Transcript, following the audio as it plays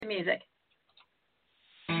music.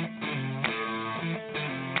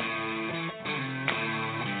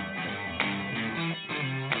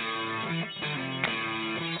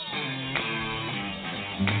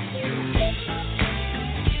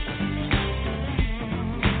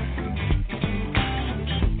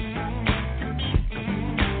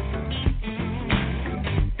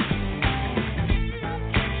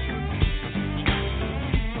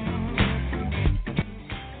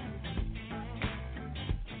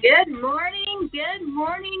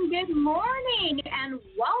 Good morning, and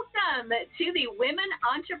welcome to the Women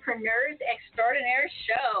Entrepreneurs Extraordinaire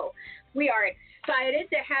Show. We are excited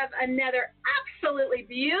to have another absolutely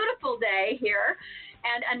beautiful day here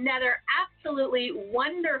and another absolutely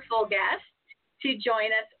wonderful guest to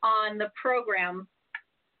join us on the program.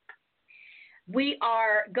 We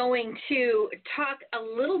are going to talk a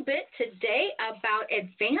little bit today about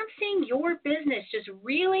advancing your business, just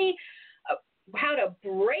really how to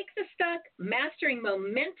break the stuck, mastering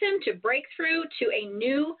momentum to break through to a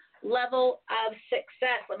new level of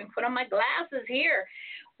success. Let me put on my glasses here.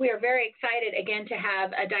 We are very excited again to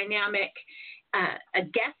have a dynamic a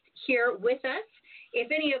guest here with us. If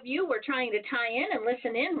any of you were trying to tie in and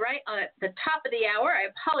listen in right at the top of the hour, I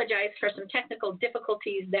apologize for some technical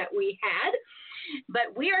difficulties that we had,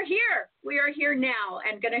 but we are here. We are here now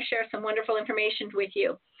and going to share some wonderful information with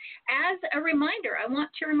you. As a reminder, I want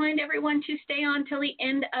to remind everyone to stay on till the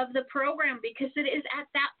end of the program, because it is at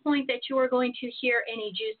that point that you are going to hear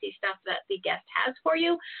any juicy stuff that the guest has for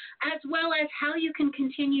you, as well as how you can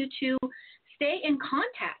continue to stay in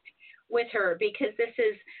contact with her, because this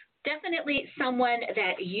is definitely someone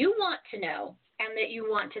that you want to know and that you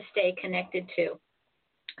want to stay connected to.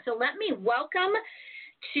 So let me welcome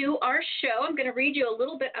to our show. I'm going to read you a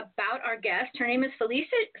little bit about our guest. Her name is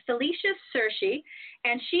Felicia Searcy,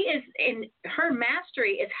 and she is in her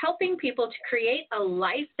mastery is helping people to create a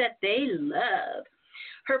life that they love.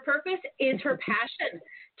 Her purpose is her passion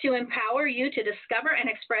to empower you to discover and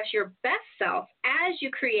express your best self as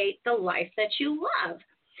you create the life that you love.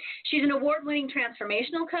 She's an award-winning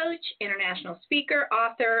transformational coach, international speaker,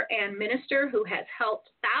 author, and minister who has helped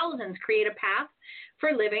thousands create a path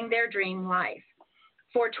for living their dream life.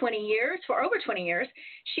 For over 20 years,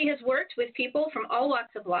 she has worked with people from all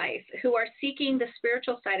walks of life who are seeking the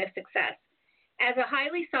spiritual side of success. As a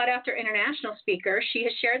highly sought-after international speaker, she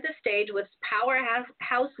has shared the stage with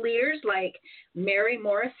powerhouse leaders like Mary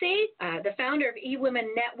Morrissey, the founder of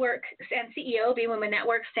eWomen Network and CEO of eWomen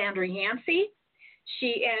Network, Sandra Yancey.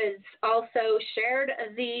 She has also shared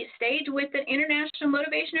the stage with an international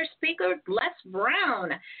motivational speaker, Les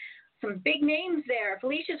Brown. Some big names there.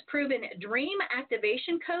 Felicia's proven Dream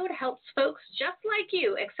Activation Code helps folks just like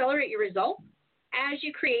you accelerate your results as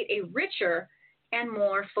you create a richer and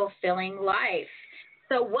more fulfilling life.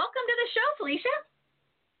 So welcome to the show, Felicia.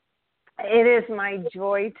 It is my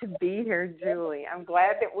joy to be here, Julie. I'm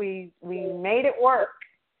glad that we made it work.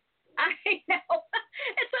 I know.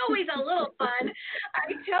 It's always a little fun.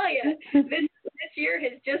 I tell you, this year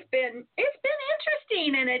has just been, it's been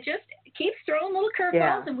interesting, and it just keeps throwing little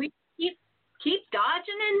curveballs, and we keep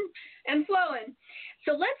dodging and flowing.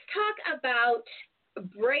 So let's talk about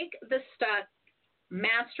break the stuck,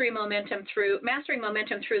 mastering momentum through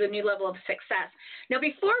the new level of success. Now,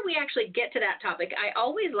 before we actually get to that topic, I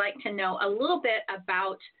always like to know a little bit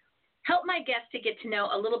about, help my guests to get to know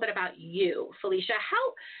a little bit about you, Felicia.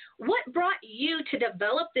 What brought you to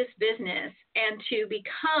develop this business and to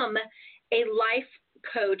become a life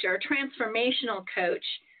coach or a transformational coach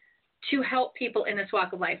to help people in this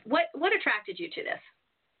walk of life? What attracted you to this?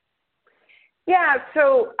 Yeah,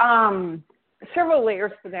 so several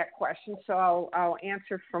layers to that question, so I'll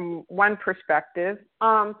answer from one perspective.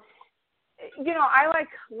 I, like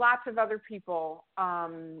lots of other people,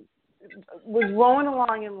 was rolling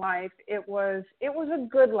along in life. It was a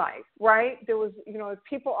good life, right? There was,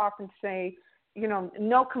 people often say,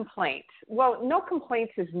 no complaints. Well, no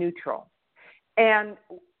complaints is neutral. And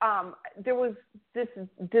there was this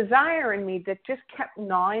desire in me that just kept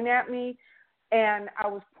gnawing at me, and I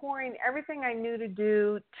was pouring everything I knew to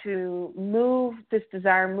do to move this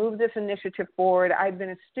desire, move this initiative forward. I'd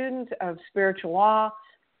been a student of spiritual law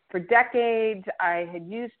for decades. I had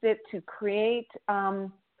used it to create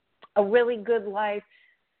a really good life.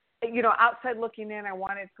 Outside looking in, I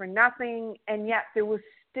wanted for nothing, and yet there was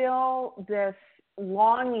still this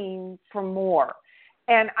longing for more.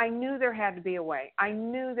 And I knew there had to be a way. I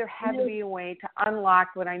knew there had to be a way to unlock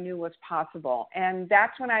what I knew was possible. And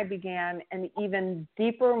that's when I began an even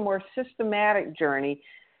deeper, more systematic journey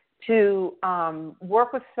to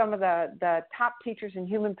work with some of the top teachers in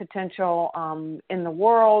human potential in the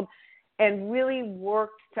world and really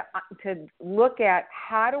worked to look at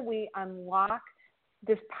how do we unlock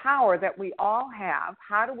this power that we all have.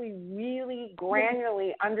 How do we really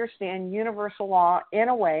granularly understand universal law in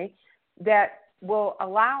a way that will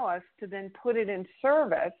allow us to then put it in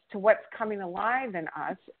service to what's coming alive in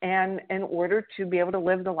us, and in order to be able to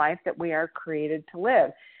live the life that we are created to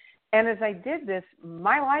live. And as I did this,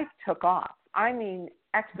 my life took off. I mean,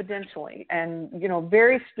 exponentially. And,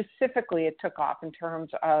 very specifically, it took off in terms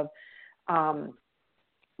of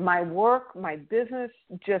my work, my business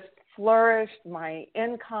just flourished. My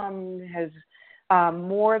income has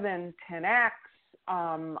more than 10x.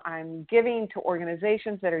 I'm giving to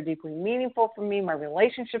organizations that are deeply meaningful for me. My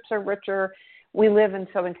relationships are richer. We live in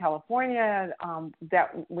Southern California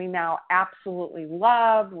that we now absolutely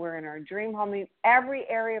love. We're in our dream home. Every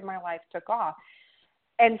area of my life took off.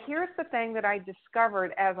 And here's the thing that I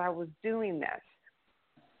discovered as I was doing this.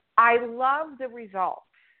 I love the results,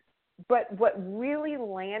 but what really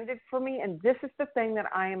landed for me, and this is the thing that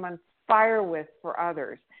I am on fire with for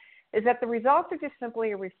others, is that the results are just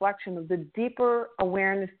simply a reflection of the deeper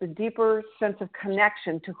awareness, the deeper sense of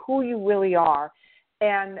connection to who you really are,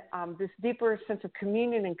 and this deeper sense of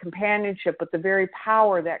communion and companionship with the very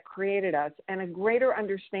power that created us, and a greater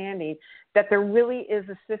understanding that there really is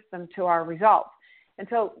a system to our results. And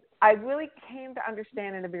so I really came to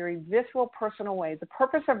understand in a very visceral, personal way, the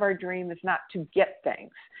purpose of our dream is not to get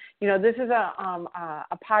things. This is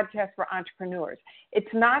a podcast for entrepreneurs.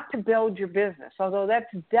 It's not to build your business, although that's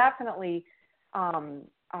definitely a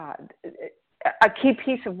key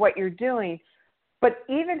piece of what you're doing. But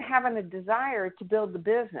even having a desire to build the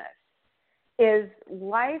business is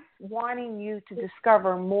life wanting you to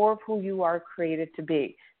discover more of who you are created to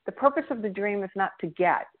be. The purpose of the dream is not to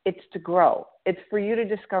get, it's to grow. It's for you to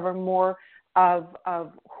discover more of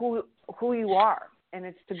who you are, and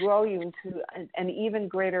it's to grow you into an even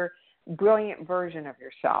greater, brilliant version of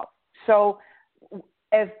yourself. So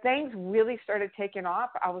as things really started taking off,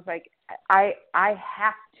 I was like, I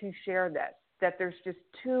have to share this, that there's just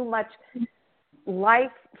too much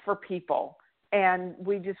life for people, and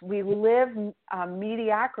we live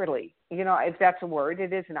mediocrity. If that's a word,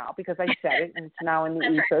 it is now, because I said it and it's now in the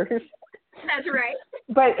ethers. Right. That's right.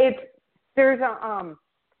 But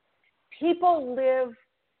people live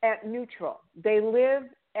at neutral. They live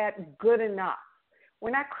at good enough.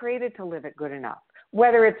 We're not created to live at good enough.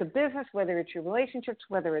 Whether it's a business, whether it's your relationships,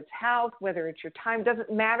 whether it's health, whether it's your time,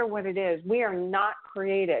 doesn't matter what it is. We are not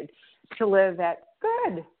created to live at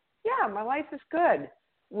good. Yeah, my life is good.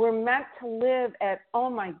 We're meant to live at, oh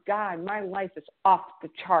my God, my life is off the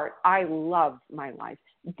chart. I love my life.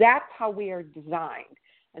 That's how we are designed.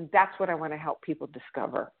 And that's what I want to help people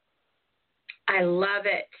discover. I love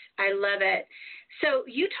it. I love it. So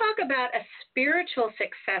you talk about a spiritual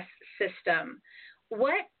success system.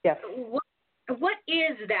 What is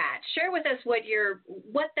that? Share with us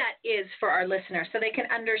what that is for our listeners, so they can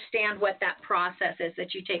understand what that process is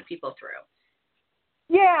that you take people through.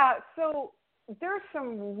 Yeah, so there's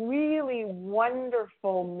some really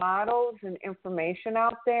wonderful models and information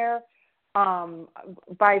out there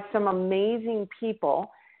by some amazing people,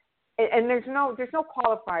 and there's no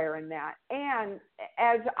qualifier in that. And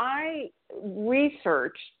as I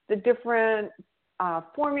researched the different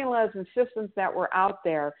formulas and systems that were out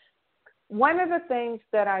there, one of the things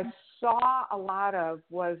that I saw a lot of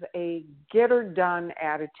was a get-her-done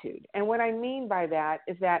attitude. And what I mean by that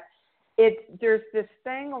is that there's this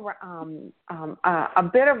thing, a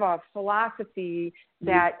bit of a philosophy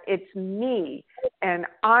that it's me and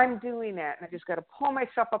I'm doing it, and I just got to pull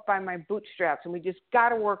myself up by my bootstraps, and we just got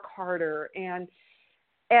to work harder. And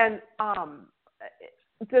the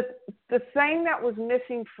thing that was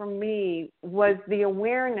missing for me was the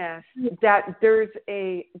awareness that there's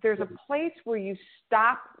a place where you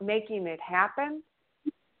stop making it happen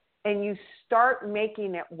and you start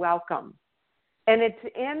making it welcome. And it's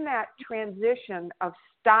in that transition of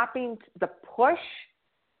stopping the push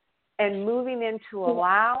and moving into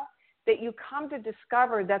allow that you come to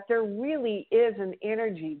discover that there really is an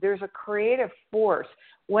energy. There's a creative force,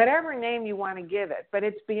 whatever name you want to give it, but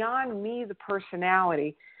it's beyond me, the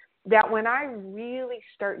personality, that when I really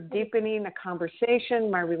start deepening the conversation,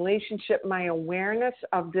 my relationship, my awareness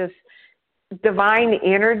of this divine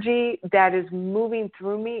energy that is moving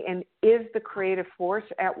through me and is the creative force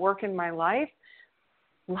at work in my life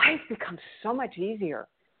becomes so much easier.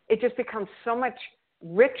 It just becomes so much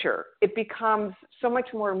richer. It becomes so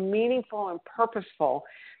much more meaningful and purposeful.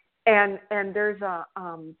 And there's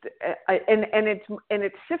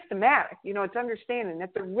it's systematic. It's understanding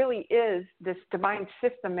that there really is this divine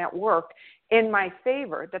system at work in my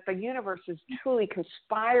favor, that the universe is truly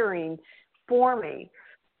conspiring for me.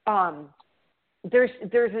 there's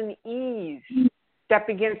an ease that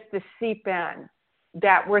begins to seep in,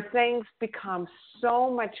 that where things become so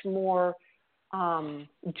much more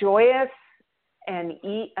joyous and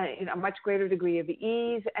a much greater degree of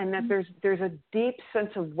ease, and that there's a deep sense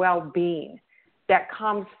of well-being that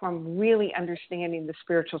comes from really understanding the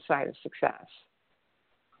spiritual side of success.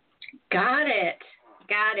 Got it.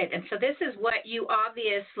 And so this is what you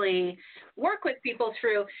obviously work with people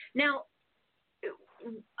through. Now,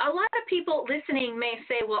 a lot of people listening may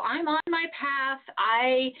say, well, I'm on my path.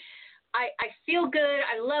 I feel good.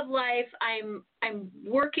 I love life. I'm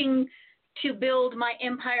working to build my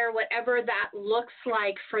empire, whatever that looks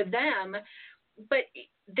like for them. But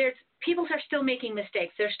people are still making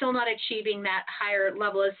mistakes. They're still not achieving that higher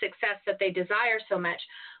level of success that they desire so much.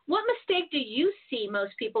 What mistake do you see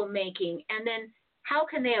most people making? And then how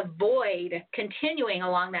can they avoid continuing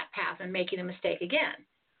along that path and making a mistake again?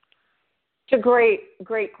 It's a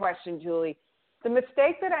great question, Julie. The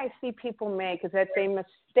mistake that I see people make is that they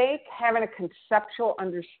mistake having a conceptual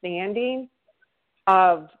understanding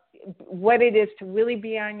of what it is to really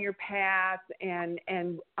be on your path, and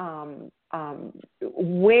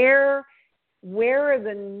where are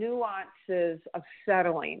the nuances of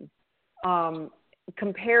settling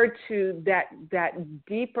compared to that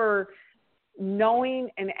deeper knowing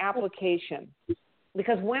and application.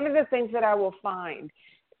 Because one of the things that I will find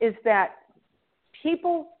is that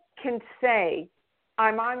people can say,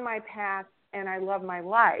 I'm on my path and I love my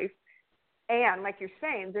life, and like you're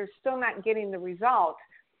saying, they're still not getting the results.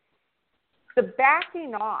 The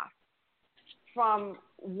backing off from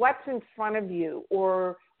what's in front of you,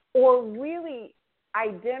 or really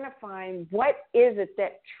identifying what is it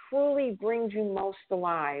that truly brings you most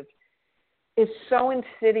alive, is so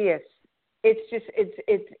insidious.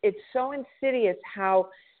 It's so insidious how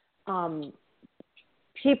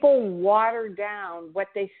people water down what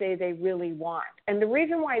they say they really want. And the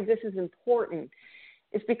reason why this is important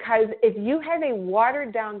is because if you have a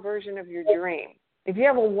watered down version of your dream, if you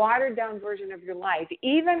have a watered down version of your life,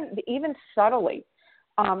 even subtly,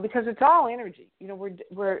 because it's all energy,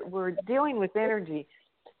 we're dealing with energy,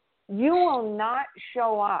 you will not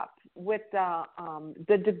show up with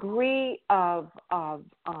the degree of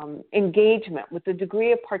engagement, with the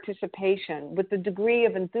degree of participation, with the degree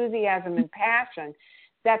of enthusiasm and passion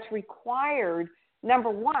that's required,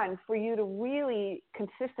 number one, for you to really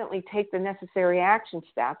consistently take the necessary action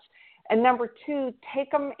steps, and number two,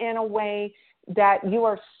 take them in a way that you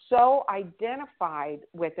are so identified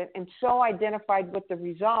with it and so identified with the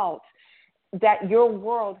results that your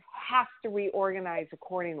world has to reorganize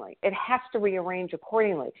accordingly. It has to rearrange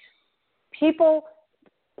accordingly. People,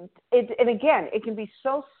 and again, it can be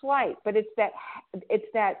so slight, but it's that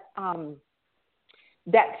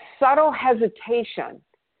subtle hesitation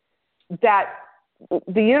that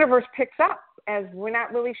the universe picks up as, we're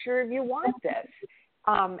not really sure if you want this.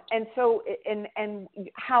 And so, and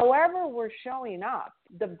however we're showing up,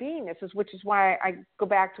 the beingness is, which is why I go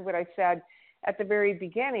back to what I said at the very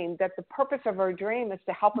beginning, that the purpose of our dream is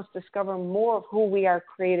to help us discover more of who we are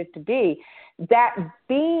created to be. That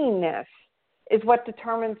beingness is what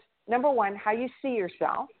determines, number one, how you see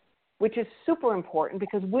yourself, which is super important,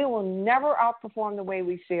 because we will never outperform the way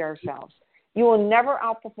we see ourselves. You will never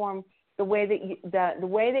outperform the way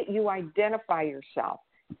that you identify yourself.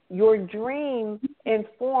 Your dream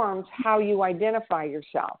informs how you identify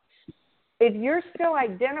yourself. If you're still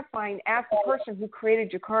identifying as the person who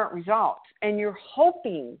created your current results, and you're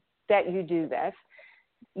hoping that you do this,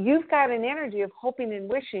 you've got an energy of hoping and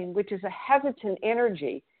wishing, which is a hesitant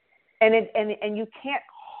energy, and you can't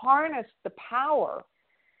harness the power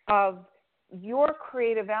of your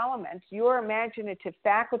creative elements, your imaginative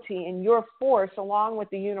faculty, and your force, along with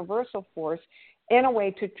the universal force, in a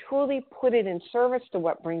way to truly put it in service to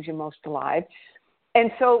what brings you most alive.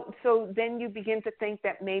 And so then you begin to think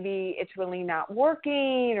that maybe it's really not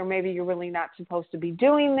working, or maybe you're really not supposed to be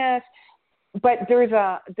doing this. But there's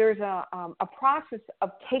a process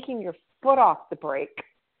of taking your foot off the brake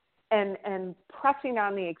and pressing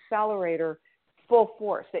on the accelerator full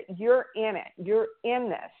force, that you're in it, you're in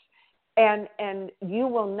this. And you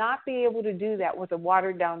will not be able to do that with a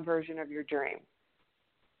watered down version of your dream.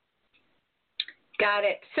 Got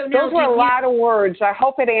it. So now those were a lot of words. I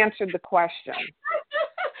hope it answered the question.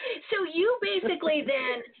 So you basically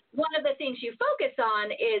then, one of the things you focus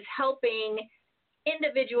on is helping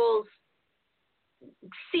individuals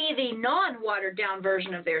see the non-watered down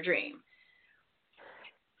version of their dream.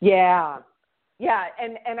 Yeah.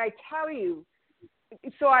 And I tell you,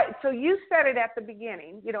 so you said it at the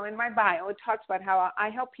beginning, in my bio, it talks about how I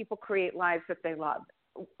help people create lives that they love.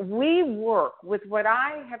 We work with what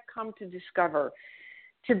I have come to discover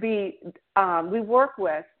to be, we work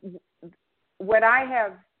with, what I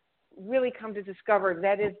have really come to discover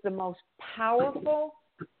that is the most powerful,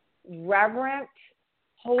 reverent,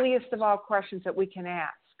 holiest of all questions that we can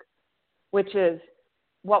ask, which is,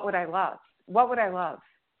 what would I love? What would I love?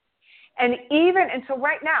 And so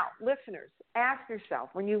right now, listeners, ask yourself,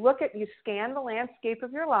 when you scan the landscape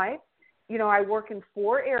of your life, I work in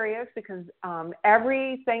 4 areas because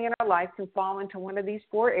everything in our life can fall into one of these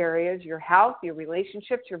 4 areas: your health, your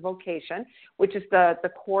relationships, your vocation, which is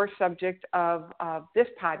the core subject of this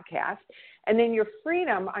podcast, and then your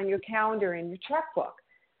freedom on your calendar and your checkbook.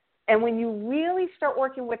 And when you really start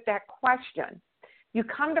working with that question, you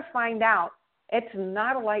come to find out it's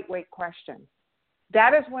not a lightweight question.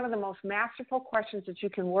 That is one of the most masterful questions that you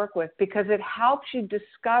can work with, because it helps you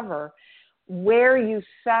discover where you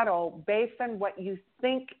settle based on what you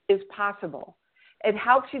think is possible. It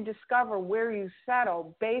helps you discover where you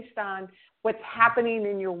settle based on what's happening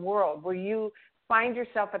in your world, where you find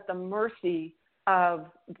yourself at the mercy of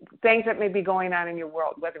things that may be going on in your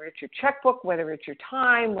world, whether it's your checkbook, whether it's your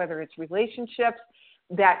time, whether it's relationships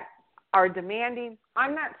that are demanding.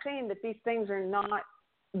 I'm not saying that these things are not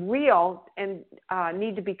real and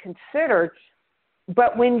need to be considered,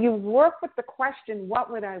 but when you work with the question, what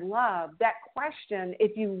would I love? That question,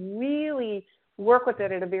 if you really work with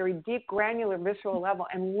it at a very deep, granular, visceral level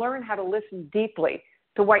and learn how to listen deeply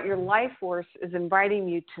to what your life force is inviting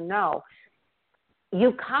you to know,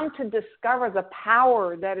 you come to discover the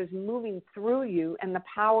power that is moving through you and the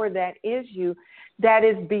power that is you, that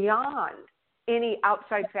is beyond any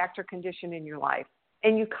outside factor condition in your life.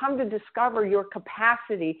 And you come to discover your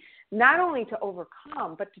capacity not only to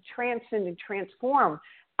overcome, but to transcend and transform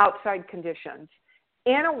outside conditions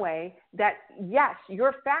in a way that, yes,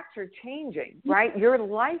 your facts are changing, right? Your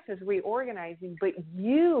life is reorganizing, but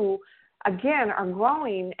you, again, are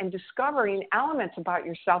growing and discovering elements about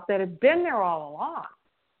yourself that have been there all along.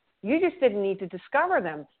 You just didn't need to discover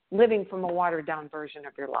them living from a watered-down version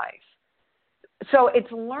of your life. So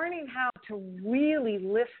it's learning how to really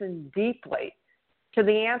listen deeply to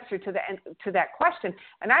the answer to that question.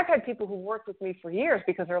 And I've had people who worked with me for years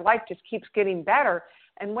because their life just keeps getting better.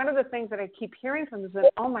 And one of the things that I keep hearing from them is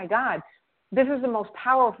that, oh my God, this is the most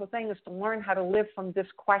powerful thing, is to learn how to live from this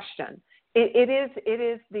question. It is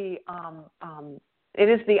the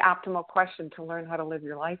optimal question to learn how to live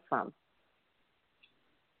your life from.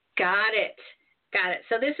 Got it.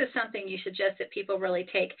 So this is something you suggest that people really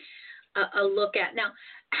take a look at. Now,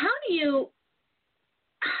 how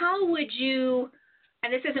would you,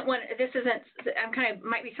 and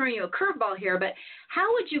might be throwing you a curveball here, but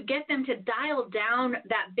how would you get them to dial down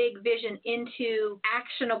that big vision into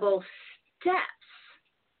actionable steps?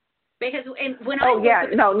 Because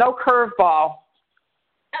no curveball.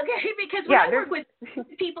 Okay, because when I work with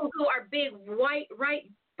people who are big right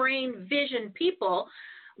brain vision people,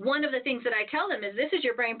 one of the things that I tell them is, this is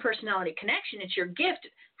your brain personality connection. It's your gift.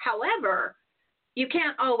 However, you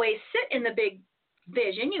can't always sit in the big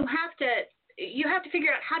vision. You have to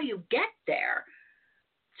figure out, how do you get there?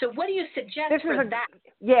 So what do you suggest for that?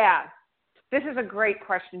 Yeah, this is a great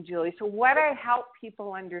question, Julie. So what I help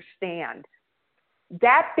people understand,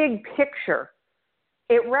 that big picture,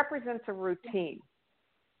 it represents a routine,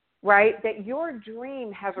 right? That your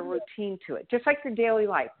dream has a routine to it, just like your daily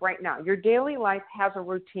life right now. Your daily life has a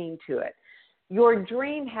routine to it. Your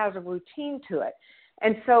dream has a routine to it.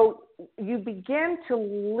 And so you begin to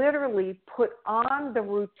literally put on the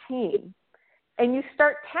routine and you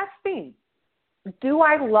start testing. Do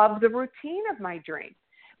I love the routine of my dream?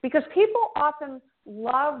 Because people often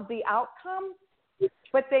love the outcome,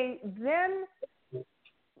 but they then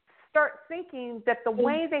start thinking that the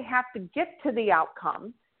way they have to get to the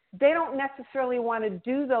outcome, they don't necessarily want to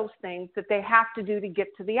do those things that they have to do to get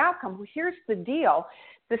to the outcome. Well, here's the deal.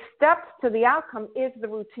 The steps to the outcome is the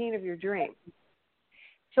routine of your dream.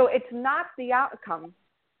 So it's not the outcome.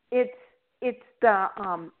 It's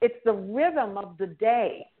the rhythm of the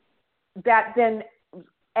day that then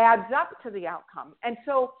adds up to the outcome. And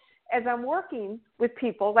so as I'm working with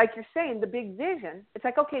people, like you're saying, the big vision, it's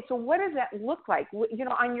like, okay, so what does that look like,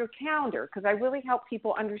 on your calendar? Because I really help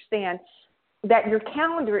people understand that your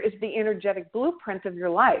calendar is the energetic blueprint of your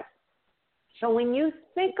life. So when you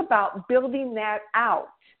think about building that out,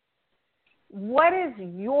 what is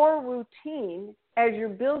your routine as you're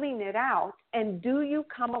building it out, and do you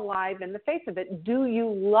come alive in the face of it? Do you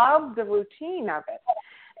love the routine of it?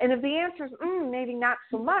 And if the answer is maybe not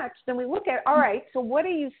so much, then we look at, all right, so what are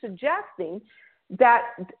you suggesting that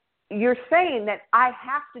you're saying that I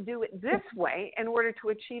have to do it this way in order to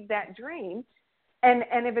achieve that dream? And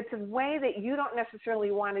if it's a way that you don't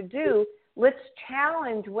necessarily want to do, let's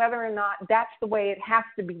challenge whether or not that's the way it has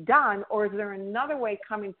to be done, or is there another way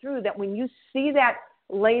coming through that when you see that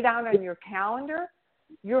laid out on your calendar,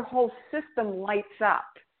 your whole system lights up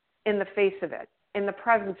in the face of it, in the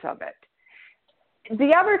presence of it.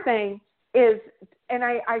 The other thing is, and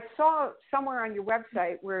I saw somewhere on your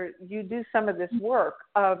website where you do some of this work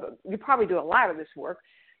you probably do a lot of this work,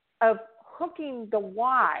 of hooking the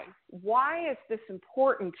why. Why is this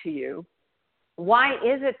important to you? Why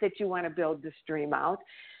is it that you want to build this dream out?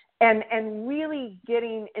 And really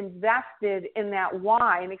getting invested in that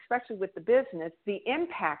why, and especially with the business, the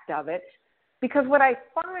impact of it. Because what I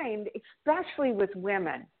find, especially with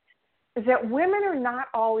women, is that women are not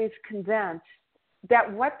always convinced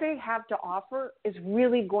that what they have to offer is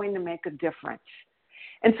really going to make a difference.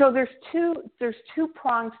 And so there's two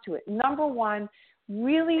prongs to it. Number one,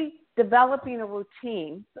 really developing a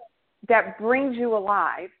routine that brings you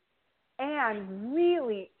alive, and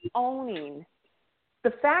really owning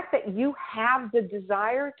the fact that you have the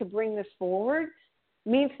desire to bring this forward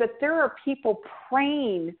means that there are people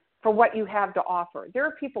praying for what you have to offer. There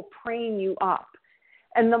are people praying you up.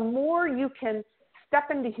 And the more you can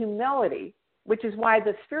step into humility, which is why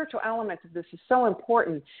the spiritual element of this is so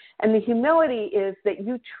important, and the humility is that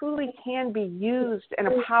you truly can be used in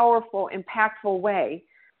a powerful, impactful way,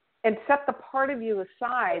 and set the part of you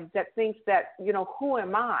aside that thinks that, who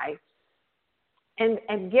am I?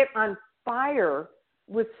 And get on fire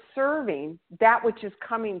with serving that which is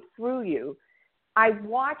coming through you. I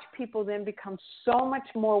watch people then become so much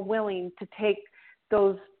more willing to take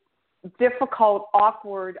those difficult,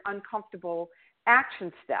 awkward, uncomfortable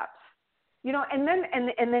action steps. And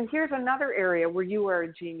then here's another area where you are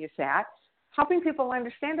a genius at, helping people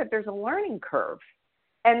understand that there's a learning curve.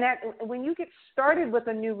 And that when you get started with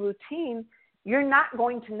a new routine, you're not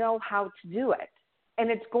going to know how to do it. And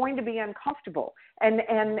it's going to be uncomfortable. And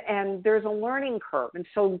there's a learning curve. And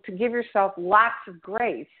so to give yourself lots of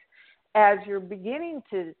grace as you're beginning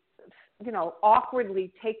to,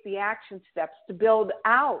 awkwardly take the action steps to build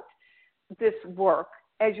out this work,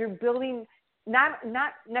 as you're building not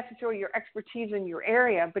necessarily your expertise in your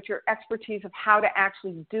area, but your expertise of how to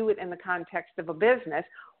actually do it in the context of a business,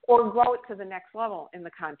 or grow it to the next level in the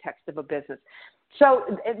context of a business.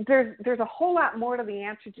 So there's a whole lot more to the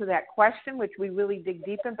answer to that question, which we really dig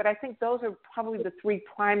deep in, but I think those are probably the three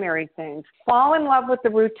primary things. Fall in love with the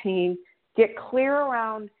routine, get clear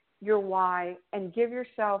around your why, and give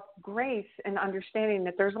yourself grace and understanding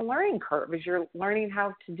that there's a learning curve as you're learning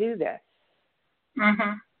how to do this.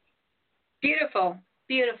 Mm-hmm. Beautiful,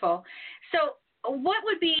 beautiful. So what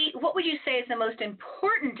would you say is the most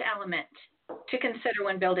important element to consider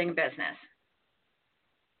when building a business?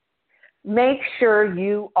 Make sure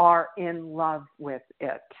you are in love with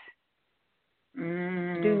it.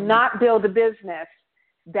 Do not build a business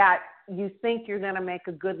that you think you're going to make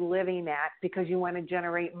a good living at because you want to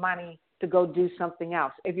generate money to go do something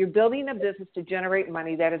else. If you're building a business to generate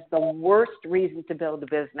money, that is the worst reason to build a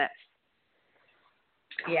business.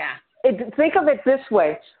 Yeah. Think of it this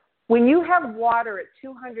way. When you have water at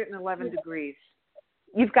 211 degrees,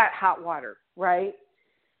 you've got hot water, right?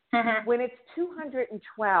 Mm-hmm. When it's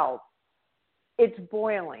 212, it's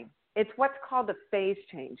boiling. It's what's called a phase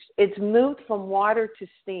change. It's moved from water to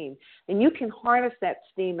steam, and you can harness that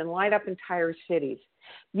steam and light up entire cities.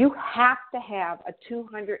 You have to have a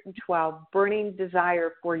 212 burning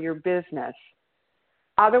desire for your business.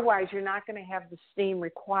 Otherwise, you're not going to have the steam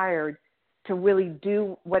required to really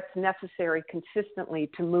do what's necessary consistently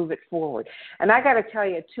to move it forward. And I got to tell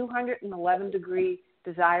you, a 211-degree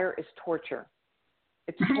desire is torture.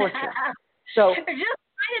 It's torture. So just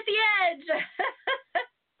right at the edge.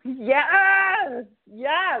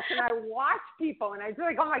 Yes. And I watch people, and I feel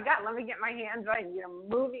like, oh my God, let me get my hands on,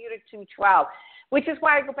 move you to 212, which is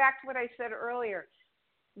why I go back to what I said earlier.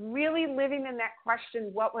 Really living in that question,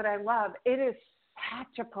 what would I love? It is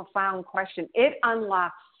such a profound question. It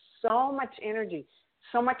unlocks so much energy,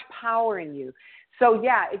 so much power in you. So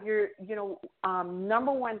yeah, if you're,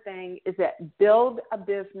 number one thing is that build a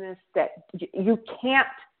business that you can't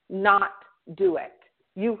not do it.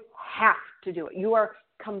 You have to do it. You are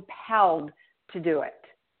compelled to do it.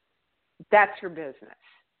 That's your business,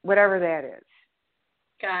 whatever that is.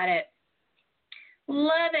 Got it.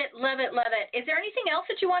 Love it, love it, love it. Is there anything else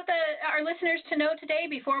that you want our listeners to know today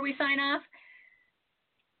before we sign off?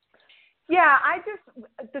 Yeah,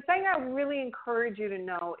 the thing I really encourage you to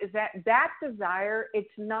know is that desire, it's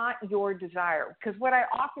not your desire. Because what I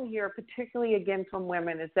often hear, particularly again from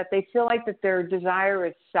women, is that they feel like that their desire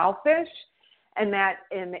is selfish and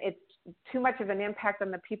it's too much of an impact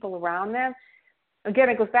on the people around them. Again,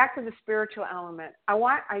 it goes back to the spiritual element. I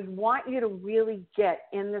want you to really get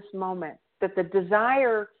in this moment that the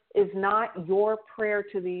desire is not your prayer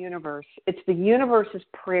to the universe. It's the universe's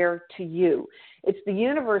prayer to you. It's the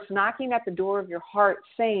universe knocking at the door of your heart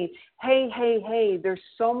saying, hey, hey, hey, there's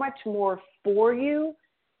so much more for you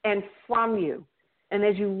and from you. And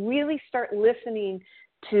as you really start listening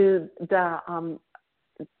to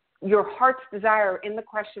your heart's desire in the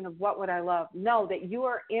question of what would I love, know that you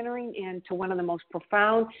are entering into one of the most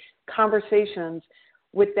profound conversations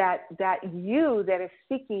with that you that is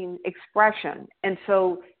seeking expression. And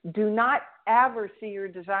so do not ever see your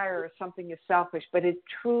desire as something as selfish, but it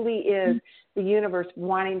truly is the universe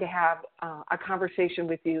wanting to have a conversation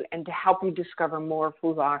with you and to help you discover more of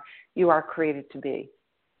who you are created to be.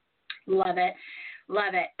 Love it.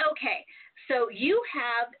 Love it. Okay. So you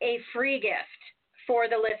have a free gift for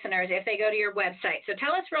the listeners if they go to your website. So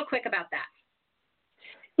tell us real quick about that.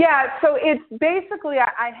 Yeah, so it's basically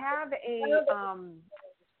I have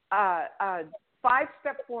a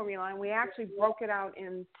 5-step formula, and we actually broke it out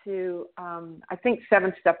into, I think,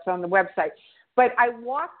 7 steps on the website. But I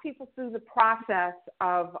walk people through the process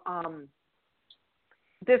of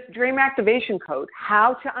this dream activation code,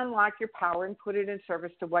 how to unlock your power and put it in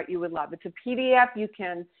service to what you would love. It's a PDF. You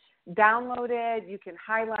can download it, you can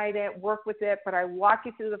highlight it, work with it, but I walk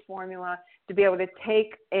you through the formula to be able to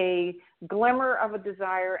take a glimmer of a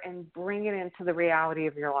desire and bring it into the reality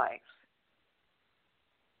of your life.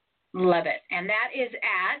 Love it. And that is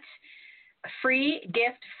at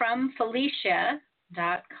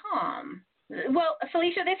freegiftfromfelicia.com. Well,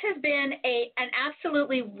 Felicia, this has been an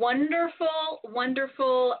absolutely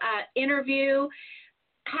wonderful interview.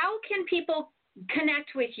 How can people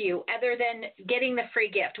connect with you other than getting the free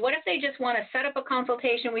gift? What if they just want to set up a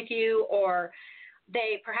consultation with you, or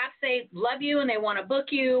perhaps they love you and they want to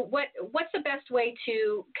book you? What's the best way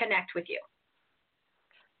to connect with you?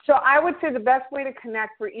 So I would say the best way to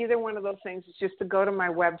connect for either one of those things is just to go to my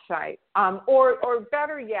website, or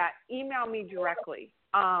better yet, email me directly,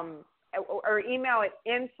 or email at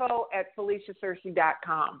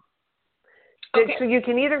info@FeliciaSearcy.com. Okay. So you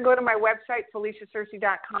can either go to my website,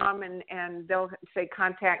 FeliciaSearcy.com, and they'll say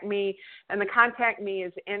contact me, and the contact me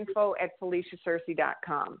is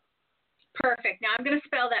info@FeliciaSearcy.com. Perfect. Now I'm going to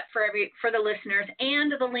spell that for the listeners,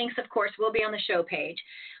 and the links, of course, will be on the show page.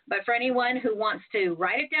 But for anyone who wants to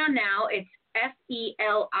write it down now, it's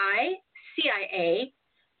FELICIA,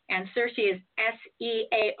 and Searcy is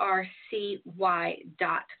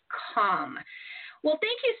SEARCY.com. Well,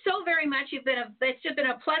 thank you so very much. It's just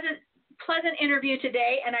been a pleasant interview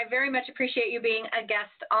today, and I very much appreciate you being a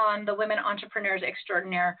guest on the Women Entrepreneurs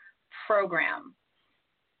Extraordinaire program.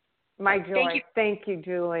 My joy. Thank you,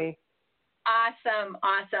 Julie. Awesome.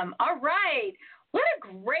 All right. What a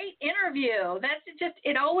great interview.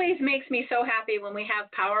 It always makes me so happy when we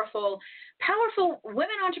have powerful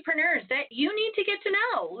women entrepreneurs that you need to get to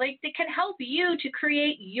know, like that can help you to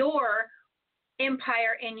create your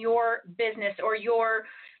empire in your business or your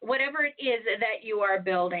whatever it is that you are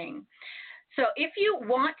building. So if you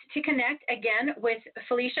want to connect again with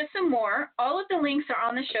Felicia some more, all of the links are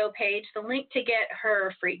on the show page. The link to get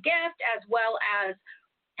her free gift, as well as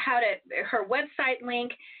her website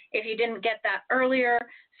link if you didn't get that earlier.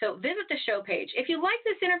 So visit the show page. If you like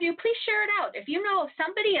this interview, please share it out. If you know of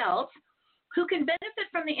somebody else who can benefit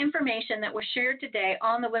from the information that was shared today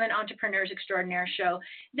on the Women Entrepreneurs Extraordinaire show,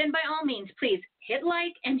 then by all means, please hit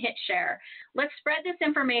like and hit share. Let's spread this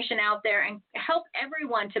information out there and help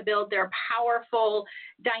everyone to build their powerful,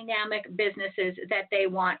 dynamic businesses that they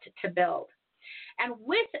want to build. And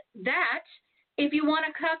with that, if you want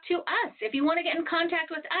to talk to us, if you want to get in contact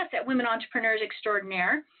with us at Women Entrepreneurs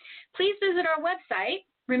Extraordinaire, please visit our website.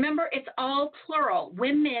 Remember, it's all plural,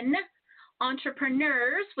 Women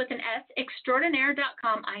Entrepreneurs with an S,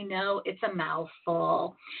 extraordinaire.com. I know it's a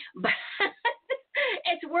mouthful, but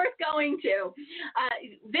it's worth going to.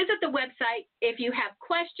 Visit the website if you have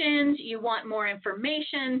questions, you want more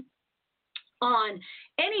information on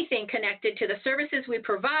anything connected to the services we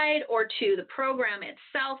provide or to the program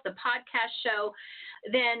itself, the podcast show,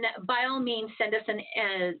 then by all means send us an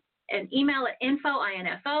email at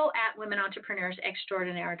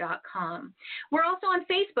info@womenentrepreneursextraordinaire.com. We're also on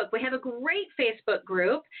Facebook. We have a great Facebook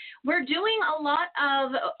group. We're doing a lot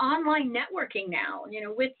of online networking now.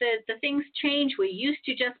 With the things change, we used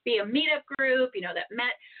to just be a meetup group, that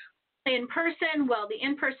met in person. Well, the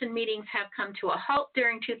in-person meetings have come to a halt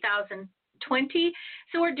during 2020.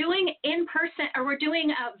 So we're doing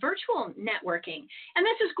virtual networking. And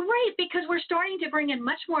this is great because we're starting to bring in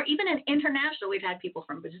much more, even in international. We've had people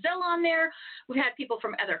from Brazil on there. We've had people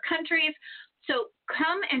from other countries. So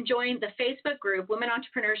come and join the Facebook group, Women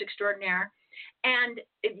Entrepreneurs Extraordinaire, and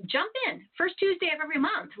jump in. First Tuesday of every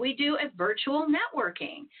month, we do a virtual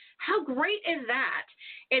networking. How great is that?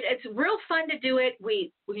 It's real fun to do it.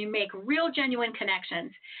 We make real genuine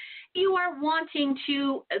connections. You are wanting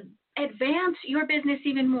to advance your business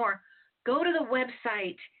even more, go to the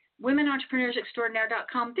website,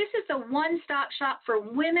 womenentrepreneursextraordinaire.com. This is the one-stop shop for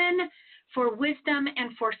women, for wisdom,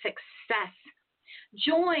 and for success.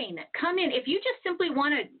 Join, come in. If you just simply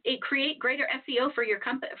want to create greater SEO for your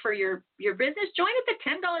company, for your business, join at the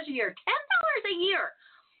 $10 a year. $10 a year,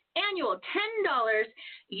 annual $10.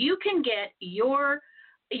 You can get your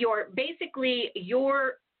basically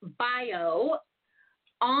your bio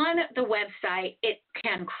on the website. It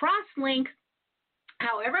can cross-link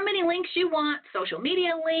however many links you want, social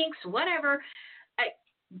media links, whatever,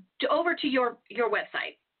 over to your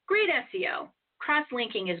website. Great SEO.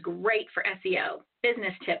 Cross-linking is great for SEO.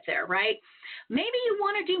 Business tip there, right? Maybe you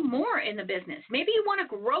want to do more in the business. Maybe you want to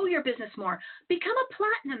grow your business more. Become a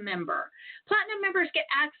platinum member. Platinum members get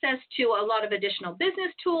access to a lot of additional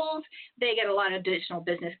business tools. They get a lot of additional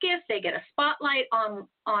business gifts. They get a spotlight on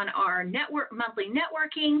our monthly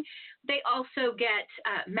networking. They also get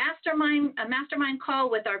a mastermind call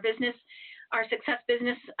with our success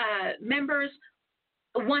business members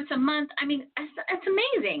once a month. I mean, it's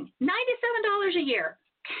amazing. $97 a year.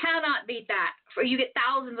 Cannot beat that. You get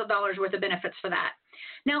thousands of dollars worth of benefits for that.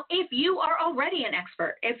 Now, if you are already an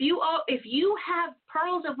expert, if you have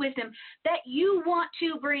pearls of wisdom that you want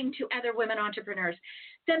to bring to other women entrepreneurs,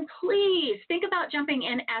 then please think about jumping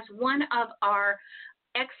in as one of our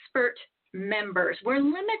expert members. We're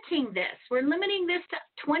limiting this. We're limiting this to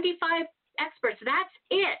 25 experts. That's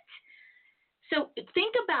it. So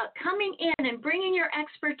think about coming in and bringing your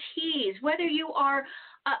expertise, whether you are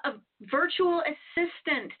a virtual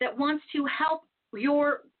assistant that wants to help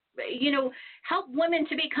help women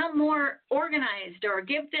to become more organized or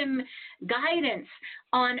give them guidance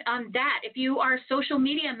on that. If you are a social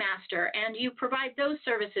media master and you provide those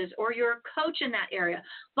services, or you're a coach in that area,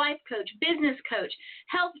 life coach, business coach,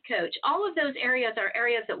 health coach, all of those areas are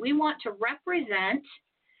areas that we want to represent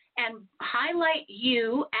and highlight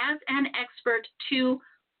you as an expert to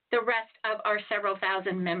the rest of our several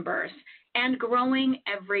thousand members, and growing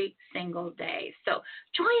every single day. So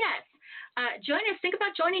join us. Think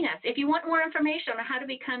about joining us. If you want more information on how to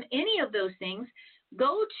become any of those things,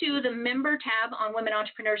 go to the member tab on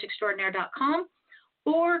womenentrepreneursextraordinaire.com,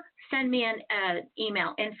 or send me an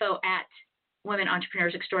email,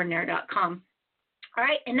 info@womenentrepreneursextraordinaire.com. All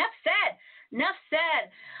right, enough said.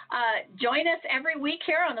 Join us every week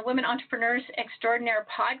here on the Women Entrepreneurs Extraordinaire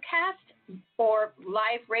podcast or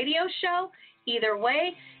live radio show, either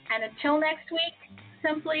way. And until next week,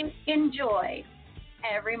 simply enjoy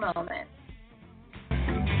every moment.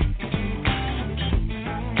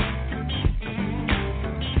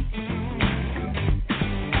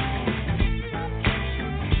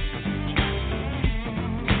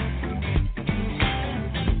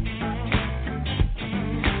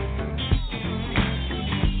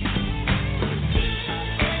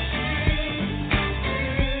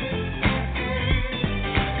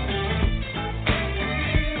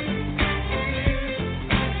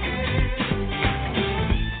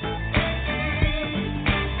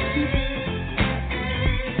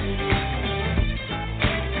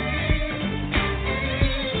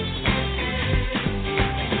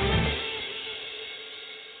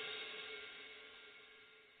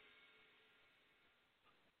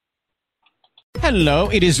 Hello,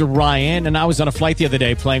 it is Ryan, and I was on a flight the other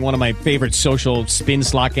day playing one of my favorite social spin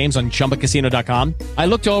slot games on ChumbaCasino.com. I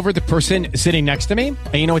looked over at the person sitting next to me,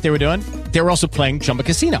 and you know what they were doing? They were also playing Chumba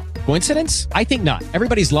Casino. Coincidence? I think not.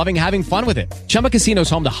 Everybody's loving having fun with it. Chumba Casino is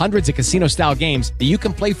home to hundreds of casino-style games that you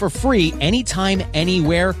can play for free anytime,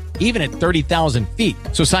 anywhere, even at 30,000 feet.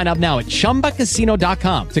 So sign up now at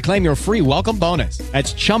ChumbaCasino.com to claim your free welcome bonus.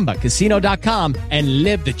 That's ChumbaCasino.com and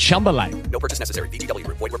live the Chumba life. No purchase necessary. VGW.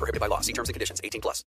 Void where prohibited by law. See terms and conditions. 18+.